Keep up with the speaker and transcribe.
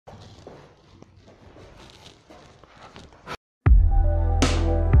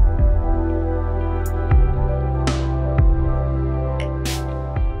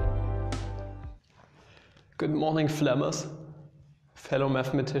morning, Flammers, fellow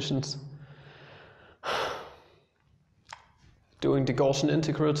mathematicians. Doing the Gaussian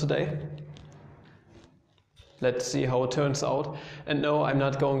integral today. Let's see how it turns out. And no, I'm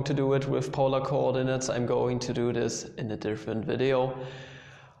not going to do it with polar coordinates. I'm going to do this in a different video.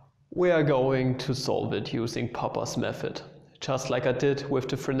 We are going to solve it using Papa's method. Just like I did with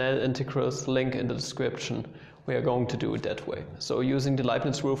the Fresnel integrals, link in the description. We are going to do it that way. So using the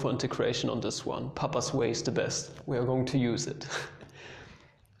Leibniz rule for integration on this one. Papa's way is the best. We are going to use it.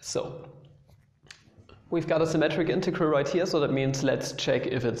 So, we've got a symmetric integral right here, so that means let's check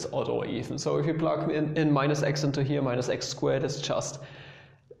if it's odd or even. So if you plug in minus x into here, minus x squared is just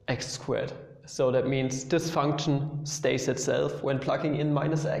x squared. So that means this function stays itself when plugging in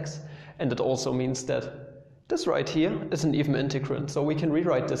minus x. And it also means that this right here is an even integrand. So we can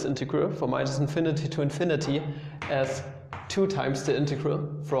rewrite this integral from minus infinity to infinity as 2 times the integral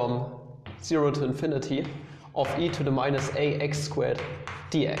from 0 to infinity of e to the minus ax squared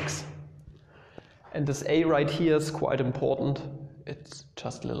dx. And this a right here is quite important. It's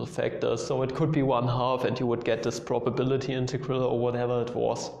just a little factor, so it could be 1/2 and you would get this probability integral or whatever it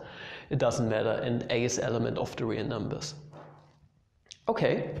was. It doesn't matter, and a is element of the real numbers.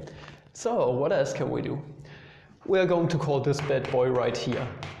 Okay, so what else can we do? We are going to call this bad boy right here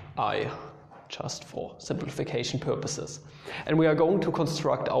I, just for simplification purposes. And we are going to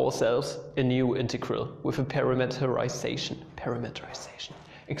construct ourselves a new integral with a parameterization. Parameterization,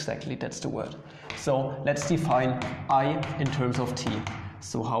 exactly, that's the word. So let's define I in terms of t.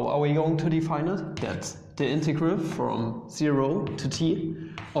 So how are we going to define it? That's the integral from 0 to t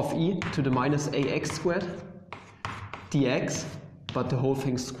of e to the minus ax squared dx, but the whole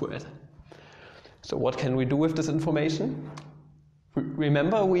thing squared. So what can we do with this information?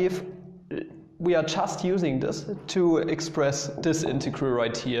 Remember, we are just using this to express this integral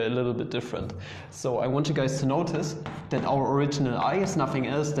right here a little bit different. So I want you guys to notice that our original I is nothing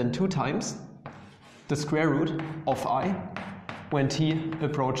else than 2 times the square root of I when t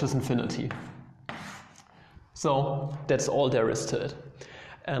approaches infinity. So that's all there is to it.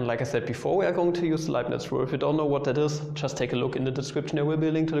 And like I said before, we are going to use the Leibniz rule. If you don't know what that is, just take a look in the description. There will be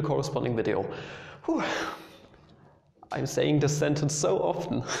a link to the corresponding video. Whew. I'm saying this sentence so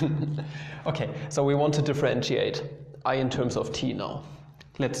often. Okay, so we want to differentiate I in terms of t now.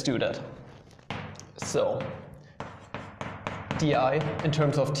 Let's do that. So, di in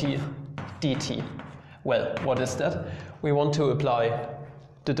terms of t dt. Well, what is that? We want to apply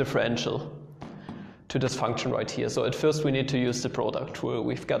the differential to this function right here. So at first we need to use the product rule.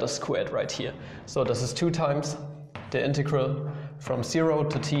 We've got a squared right here. So this is 2 times the integral from 0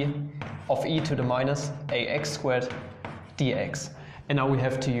 to t of e to the minus ax squared dx. And now we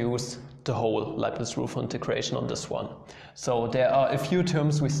have to use the whole Leibniz rule for integration on this one. So there are a few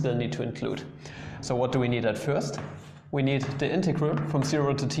terms we still need to include. So what do we need at first? We need the integral from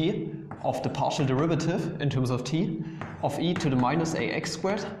 0 to t of the partial derivative in terms of t of e to the minus ax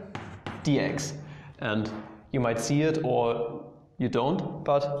squared dx. And you might see it or you don't,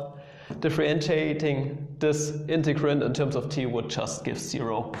 but differentiating this integrand in terms of t would just give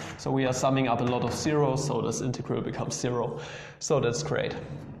 0. So we are summing up a lot of zeros, so this integral becomes 0. So that's great.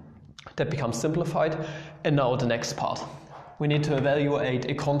 That becomes simplified. And now the next part. We need to evaluate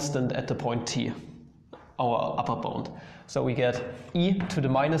a constant at the point t, our upper bound. So we get e to the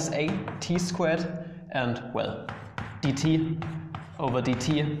minus a t squared and, well, dt over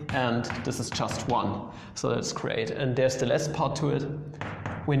dt, and this is just 1. So that's great. And there's the last part to it.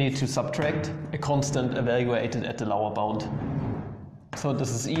 We need to subtract a constant evaluated at the lower bound. So this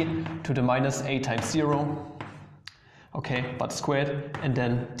is e to the minus a times 0, okay, but squared, and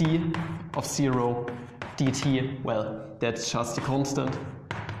then d of 0 dt, well, that's just a constant,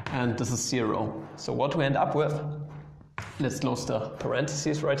 and this is 0. So what we end up with, let's close the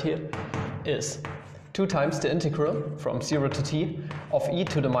parentheses right here, is 2 times the integral from 0 to t of e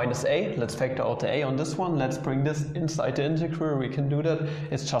to the minus a. Let's factor out the a on this one. Let's bring this inside the integral. We can do that.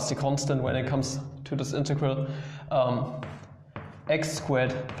 It's just a constant when it comes to this integral. X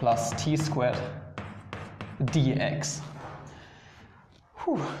squared plus t squared dx.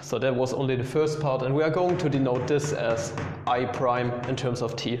 Whew. So that was only the first part, and we are going to denote this as I prime in terms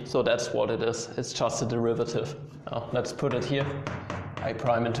of t. So that's what it is. It's just a derivative. Now, let's put it here. I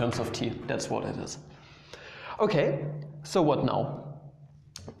prime in terms of t. That's what it is. Okay, so what now?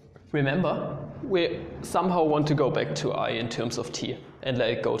 Remember, we somehow want to go back to I in terms of t and let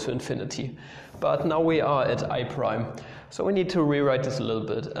it go to infinity. But now we are at I prime. So we need to rewrite this a little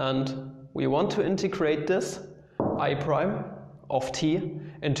bit. And we want to integrate this I prime of t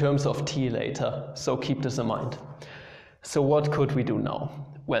in terms of t later. So keep this in mind. So what could we do now?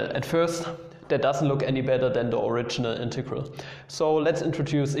 Well, at first, that doesn't look any better than the original integral. So let's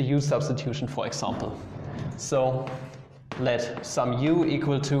introduce a u substitution, for example. So let some u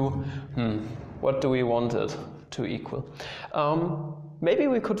equal to, what do we want it to equal? Maybe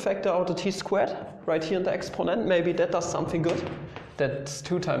we could factor out a t squared right here in the exponent. Maybe that does something good. That's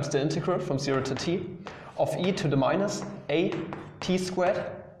 2 times the integral from 0 to t of e to the minus a t squared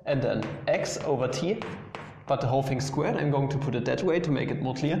and then x over t, but the whole thing squared. I'm going to put it that way to make it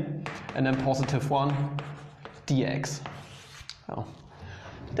more clear. And then positive 1 dx. Oh,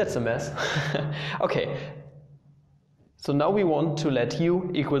 that's a mess. Okay, so now we want to let u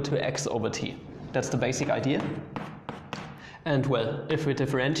equal to x over t. That's the basic idea. And well, if we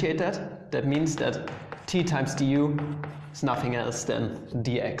differentiate that, that means that t times du is nothing else than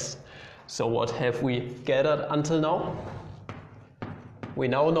dx. So what have we gathered until now? We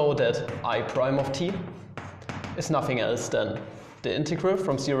now know that I prime of t is nothing else than the integral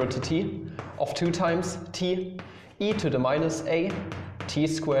from 0 to t of 2 times t e to the minus a t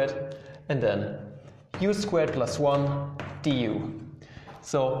squared and then u squared plus 1 du.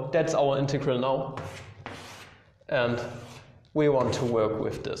 So that's our integral now. And we want to work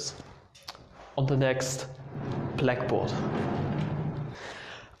with this on the next blackboard.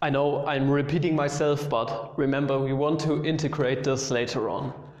 I know I'm repeating myself, but remember, we want to integrate this later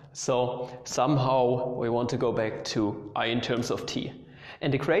on. So somehow we want to go back to I in terms of t.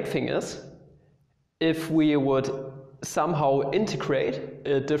 And the great thing is, if we would somehow integrate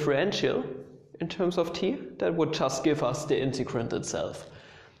a differential in terms of t, that would just give us the integrand itself.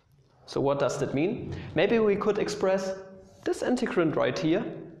 So what does that mean? Maybe we could express this integrand right here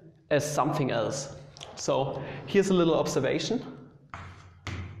as something else. So here's a little observation.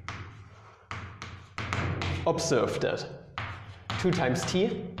 Observe that 2 times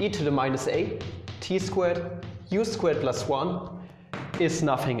t e to the minus a t squared u squared plus 1 is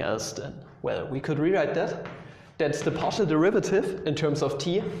nothing else than, well, we could rewrite that. That's the partial derivative in terms of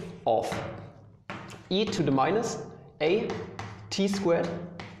t of e to the minus a t squared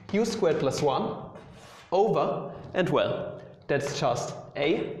u squared plus 1 over, and well, that's just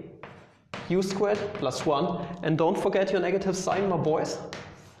a u squared plus 1. And don't forget your negative sign, my boys.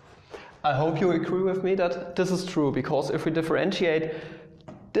 I hope you agree with me that this is true, because if we differentiate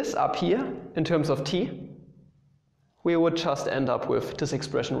this up here in terms of t, we would just end up with this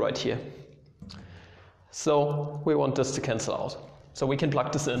expression right here. So we want this to cancel out. So we can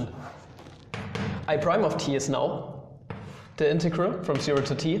plug this in. I prime of t is now the integral from 0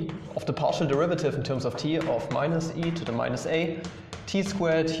 to t of the partial derivative in terms of t of minus e to the minus a t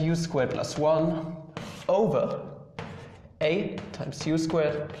squared u squared plus 1 over a times u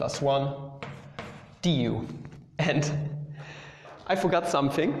squared plus 1 du. And I forgot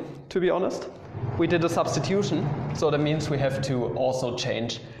something, to be honest. We did a substitution, so that means we have to also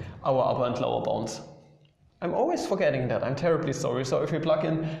change our upper and lower bounds. I'm always forgetting that, I'm terribly sorry. So if we plug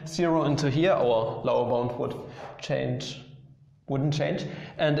in 0 into here, our lower bound wouldn't change.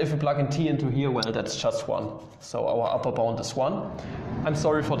 And if we plug in t into here, well, that's just 1. So our upper bound is 1. I'm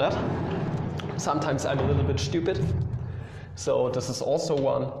sorry for that. Sometimes I'm a little bit stupid. So this is also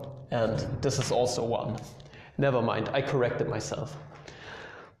 1, and this is also 1. Never mind, I corrected myself.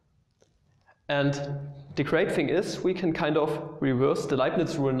 And the great thing is we can kind of reverse the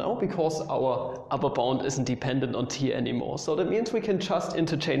Leibniz rule now, because our upper bound isn't dependent on t anymore. So that means we can just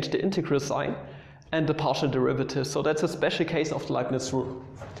interchange the integral sign and the partial derivative. So that's a special case of the Leibniz rule.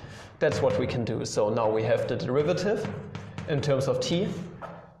 That's what we can do. So now we have the derivative in terms of t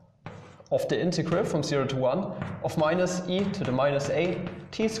of the integral from 0 to 1 of minus e to the minus a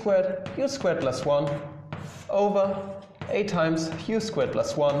t squared u squared plus 1 over a times u squared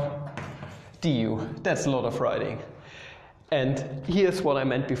plus 1 du. That's a lot of writing. And here's what I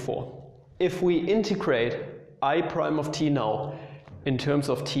meant before. If we integrate I prime of t now in terms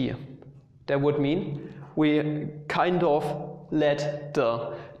of t, that would mean we kind of let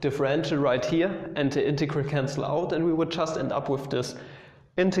the differential right here and the integral cancel out, and we would just end up with this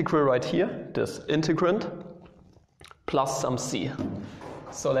integral right here, this integrand, plus some c.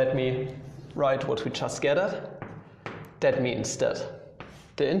 So let me write what we just gathered. That means that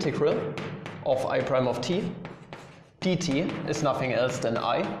the integral of I prime of t dt is nothing else than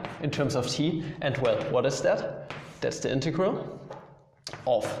I in terms of t. And well, what is that? That's the integral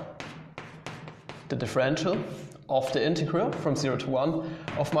of the differential of the integral from 0 to 1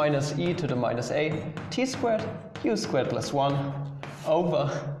 of minus e to the minus a t squared u squared plus 1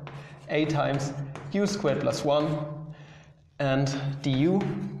 over a times u squared plus 1 and du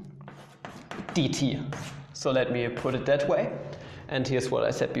dt. So let me put it that way. And here's what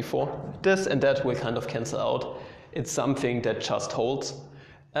I said before. This and that will kind of cancel out. It's something that just holds.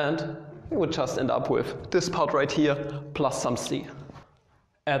 And we would just end up with this part right here plus some c.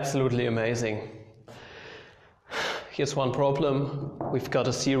 Absolutely amazing. Here's one problem. We've got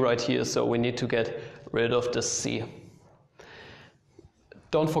a c right here, so we need to get rid of this c.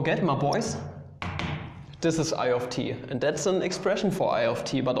 Don't forget, my boys, this is I of t, and that's an expression for I of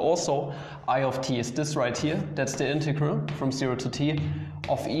t, but also I of t is this right here. That's the integral from 0 to t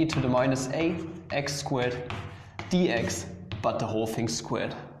of e to the minus a x squared dx, but the whole thing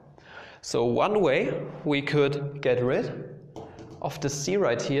squared. So one way we could get rid of the c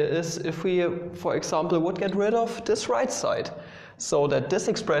right here is if we, for example, would get rid of this right side, so that this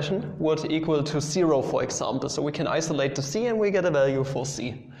expression would equal to 0, for example. So we can isolate the c and we get a value for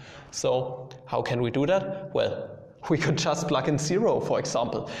c. So how can we do that? Well, we could just plug in 0, for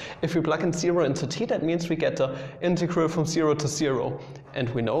example. If we plug in 0 into t, that means we get the integral from 0 to 0. And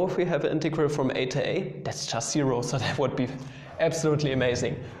we know if we have an integral from a to a, that's just 0, so that would be absolutely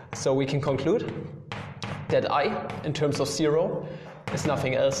amazing. So we can conclude that I, in terms of 0, is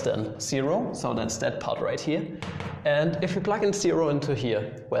nothing else than 0, so that's that part right here. And if we plug in 0 into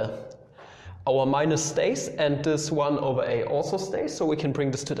here, well, our minus stays and this 1 over a also stays, so we can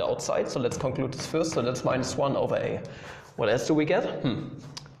bring this to the outside. So let's conclude this first, so that's minus 1 over a. What else do we get?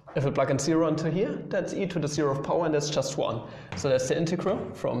 If we plug in 0 into here, that's e to the 0th power, and that's just 1. So that's the integral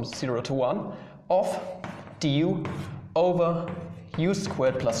from 0 to 1 of du over u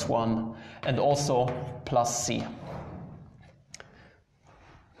squared plus 1, and also plus c.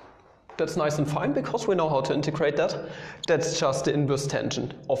 That's nice and fine because we know how to integrate that. That's just the inverse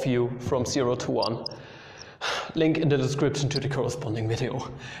tangent of u from 0 to 1. Link in the description to the corresponding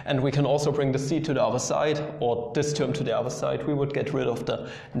video. And we can also bring the c to the other side, or this term to the other side. We would get rid of the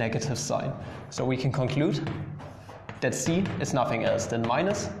negative sign. So we can conclude that c is nothing else than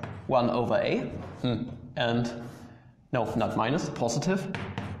minus 1 over a, and no, not minus, positive,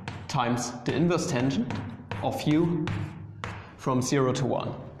 times the inverse tangent of u from 0 to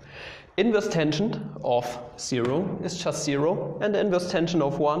 1. Inverse tangent of 0 is just 0, and the inverse tangent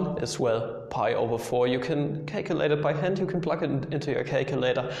of 1 is, well, pi over 4. You can calculate it by hand, you can plug it into your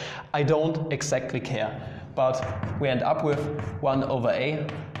calculator. I don't exactly care, but we end up with 1 over a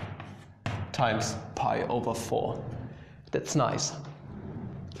times pi over 4. That's nice.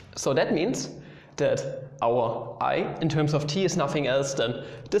 So that means that our I in terms of t is nothing else than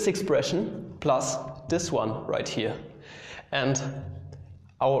this expression plus this one right here. And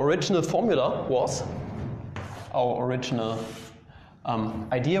our original formula was, our original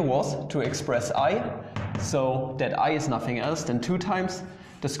idea was to express I, so that I is nothing else than 2 times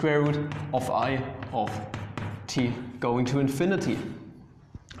the square root of I of t going to infinity.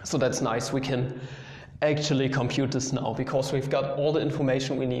 So that's nice, we can actually compute this now because we've got all the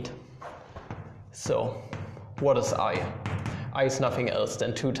information we need. So, what is I? I is nothing else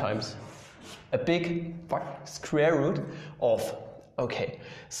than 2 times a big square root of, okay,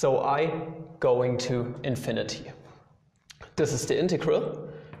 so I going to infinity. This is the integral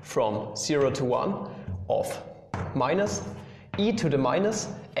from 0 to 1 of minus e to the minus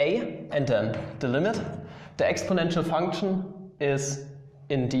a, and then the limit. The exponential function is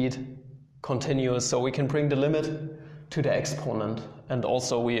indeed continuous, so we can bring the limit to the exponent. And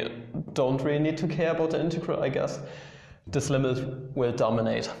also we don't really need to care about the integral, I guess. This limit will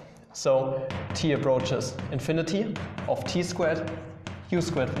dominate. So t approaches infinity of t squared, u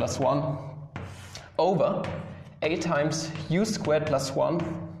squared plus 1 over a times u squared plus 1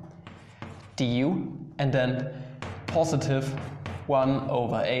 du, and then positive 1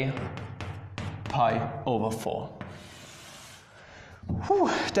 over a pi over 4. Whew,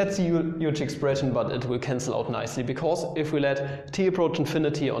 that's a huge expression, but it will cancel out nicely, because if we let t approach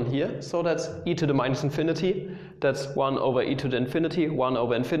infinity on here, so that's e to the minus infinity, that's 1 over e to the infinity, 1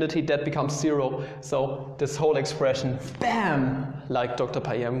 over infinity, that becomes 0. So this whole expression, bam, like Dr.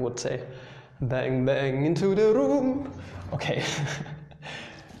 Payam would say, bang bang into the room. Okay,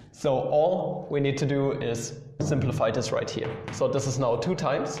 so all we need to do is simplify this right here. So this is now 2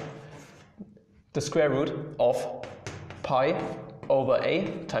 times the square root of pi over a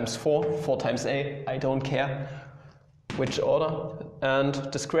times 4, 4 times a, I don't care which order, and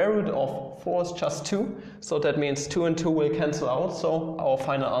the square root of 4 is just 2, so that means 2 and 2 will cancel out, so our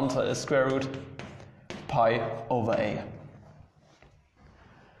final answer is square root pi over a.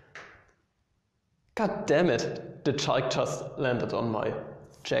 God damn it, the chalk just landed on my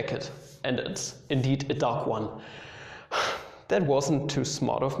jacket, and it's indeed a dark one. That wasn't too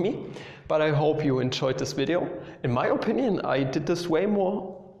smart of me, but I hope you enjoyed this video. In my opinion, I did this way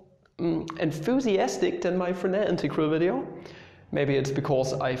more enthusiastic than my Fresnel integral video. Maybe it's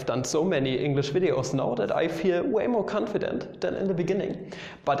because I've done so many English videos now that I feel way more confident than in the beginning.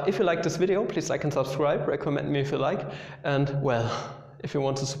 But if you like this video, please like and subscribe, recommend me if you like, and well, if you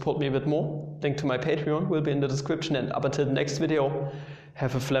want to support me a bit more, link to my Patreon will be in the description, and up until the next video,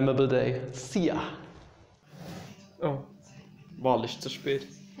 have a flammable day. See ya! Oh, wahrlich zu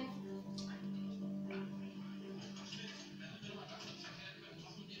spät.